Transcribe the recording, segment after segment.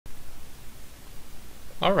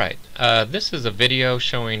Alright, this is a video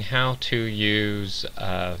showing how to use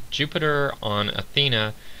Jupyter on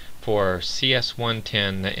Athena for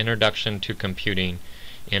CS110, the Introduction to Computing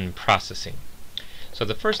in Processing. So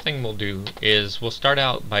the first thing we'll do is we'll start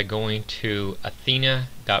out by going to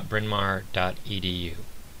athena.brynmawr.edu,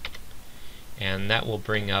 and that will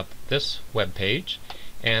bring up this web page.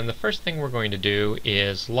 And the first thing we're going to do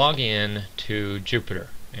is log in to Jupyter,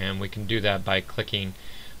 and we can do that by clicking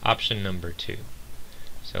option number 2.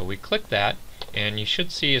 So we click that, and you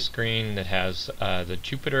should see a screen that has the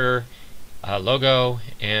Jupyter logo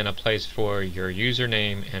and a place for your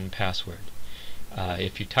username and password.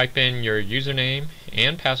 If you type in your username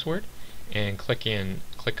and password and click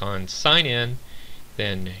on sign in,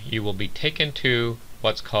 then you will be taken to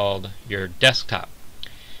what's called your desktop.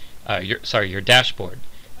 Your dashboard.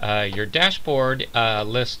 Your dashboard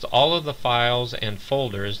lists all of the files and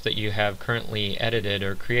folders that you have currently edited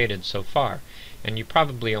or created so far, and you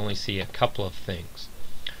probably only see a couple of things.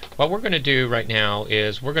 What we're going to do right now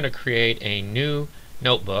is we're going to create a new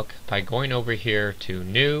notebook by going over here to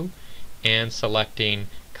New and selecting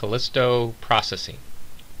Callisto Processing.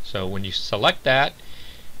 So when you select that,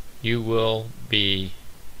 you will be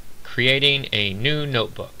creating a new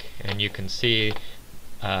notebook, and you can see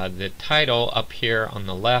the title up here on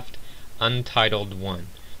the left, Untitled 1.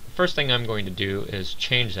 The first thing I'm going to do is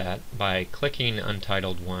change that by clicking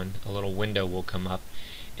Untitled 1. A little window will come up,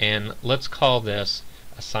 and let's call this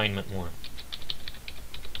Assignment 1.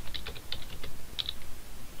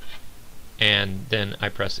 And then I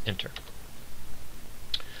press Enter.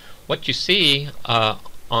 What you see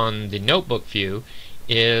on the notebook view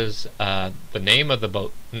is the name of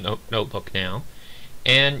the notebook now,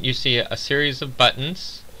 and you see a series of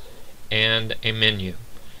buttons and a menu.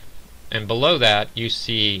 And below that you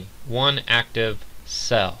see one active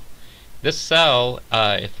cell. This cell,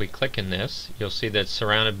 if we click in this, you'll see that it's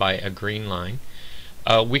surrounded by a green line.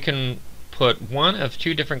 We can put one of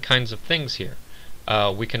two different kinds of things here.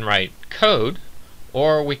 We can write code,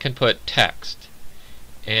 or we can put text.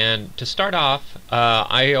 And to start off,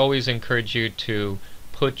 I always encourage you to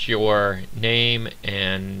put your name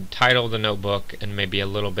and title of the notebook and maybe a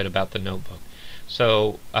little bit about the notebook.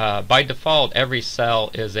 So by default, every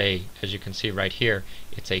cell is as you can see right here,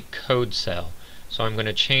 it's a code cell. So I'm going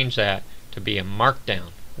to change that to be a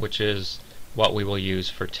markdown, which is what we will use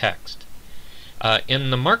for text.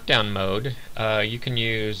 In the markdown mode, you can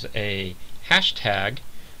use a hashtag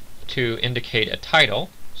to indicate a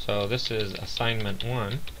title. So this is Assignment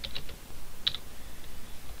 1.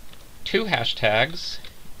 2 hashtags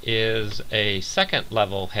is a second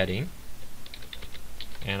level heading,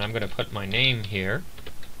 and I'm going to put my name here.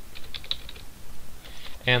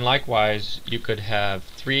 And likewise, you could have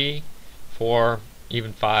 3, 4,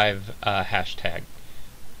 even 5 hashtag.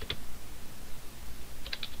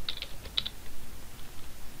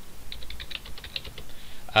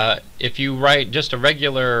 If you write just a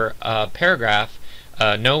regular paragraph,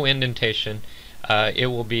 no indentation, it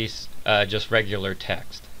will be just regular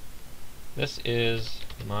text. This is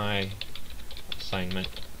my assignment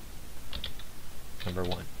number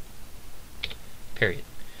 1. Period.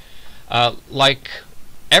 Like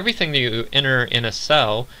everything that you enter in a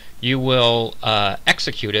cell, you will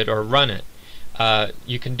execute it or run it.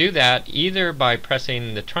 You can do that either by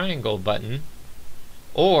pressing the triangle button,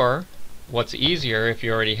 or what's easier if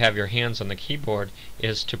you already have your hands on the keyboard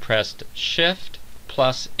is to press Shift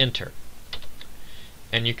plus Enter.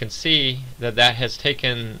 And you can see that that has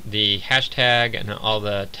taken the hashtag and all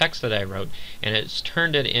the text that I wrote, and it's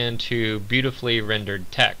turned it into beautifully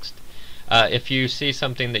rendered text. If you see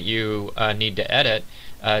something that you need to edit,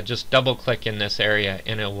 just double click in this area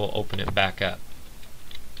and it will open it back up.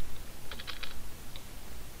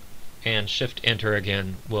 And Shift Enter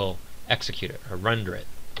again will execute it or render it.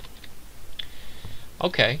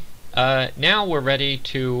 Okay, now we're ready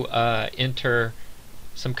to enter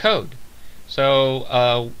some code.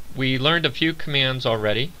 So we learned a few commands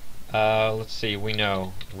already. Let's see, we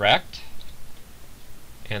know rect,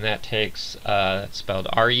 and that takes spelled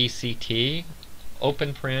R-E-C-T,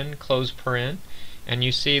 open paren, close paren, and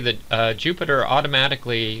you see that Jupyter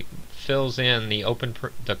automatically fills in the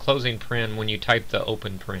closing paren when you type the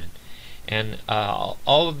open paren. And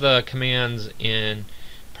all of the commands in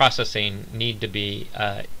processing need to be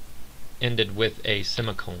ended with a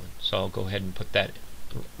semicolon. So I'll go ahead and put that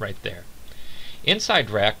right there. Inside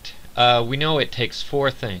rect, we know it takes 4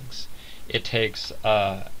 things. It takes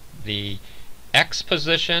the X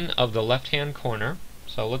position of the left hand corner,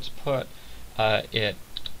 so let's put it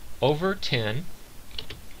over 10,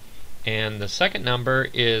 and the second number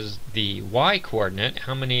is the Y coordinate,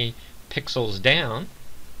 how many pixels down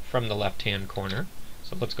from the left hand corner.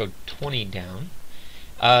 So let's go 20 down.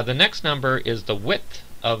 The next number is the width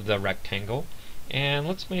of the rectangle, and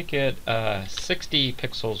let's make it 60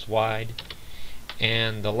 pixels wide.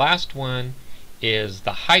 And the last one is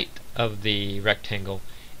the height of the rectangle,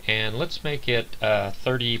 and let's make it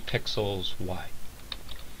 30 pixels wide.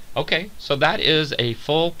 Okay, so that is a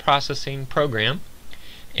full processing program,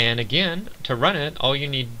 and again, to run it, all you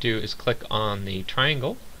need to do is click on the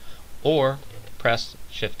triangle or press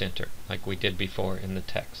Shift Enter like we did before in the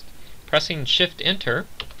text. Pressing Shift Enter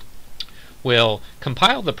will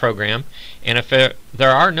compile the program, and if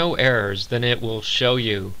there are no errors, then it will show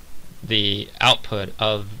you the output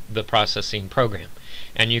of the processing program.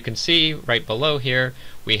 And you can see right below here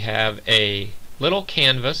we have a little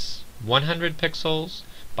canvas, 100 pixels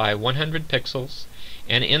by 100 pixels,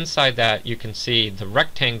 and inside that you can see the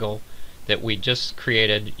rectangle that we just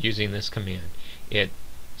created using this command. It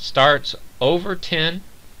starts over 10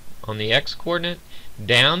 on the X coordinate,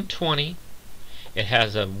 down 20, it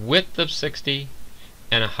has a width of 60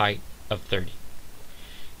 and a height of 30.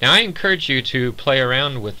 Now I encourage you to play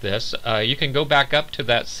around with this. You can go back up to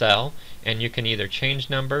that cell and you can either change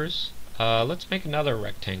numbers. Let's make another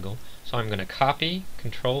rectangle. So I'm going to copy,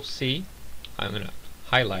 Control C, I'm going to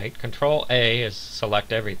highlight, Control A is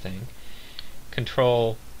select everything,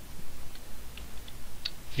 Control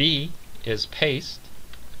V is paste,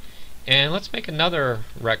 and let's make another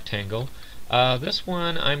rectangle. This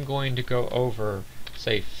one I'm going to go over,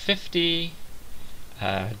 say 50,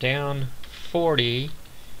 down 40,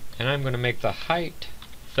 and I'm going to make the height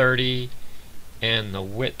 30 and the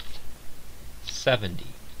width 70.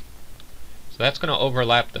 So that's going to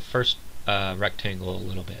overlap the first rectangle a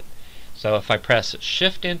little bit. So if I press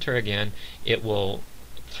Shift Enter again, it will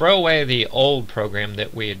throw away the old program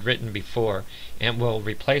that we had written before and will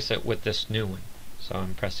replace it with this new one. So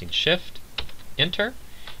I'm pressing Shift Enter,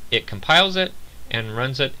 it compiles it and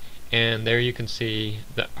runs it, and there you can see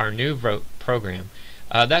our new program.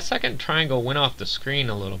 That second triangle went off the screen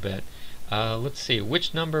a little bit. Let's see,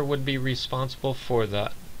 which number would be responsible for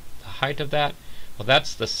the height of that? Well,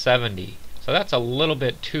 that's the 70. So that's a little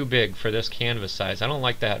bit too big for this canvas size. I don't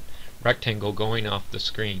like that rectangle going off the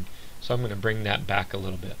screen, so I'm going to bring that back a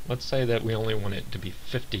little bit. Let's say that we only want it to be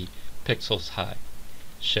 50 pixels high.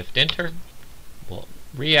 Shift Enter, we'll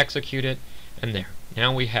re-execute it, and there.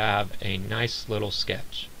 Now we have a nice little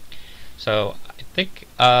sketch. So I think,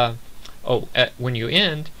 when you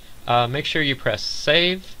end, make sure you press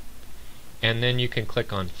Save, and then you can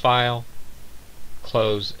click on File,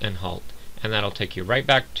 Close, and Halt. And that'll take you right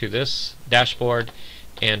back to this dashboard,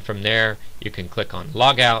 and from there you can click on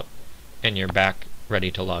Log Out, and you're back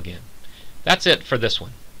ready to log in. That's it for this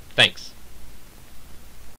one. Thanks.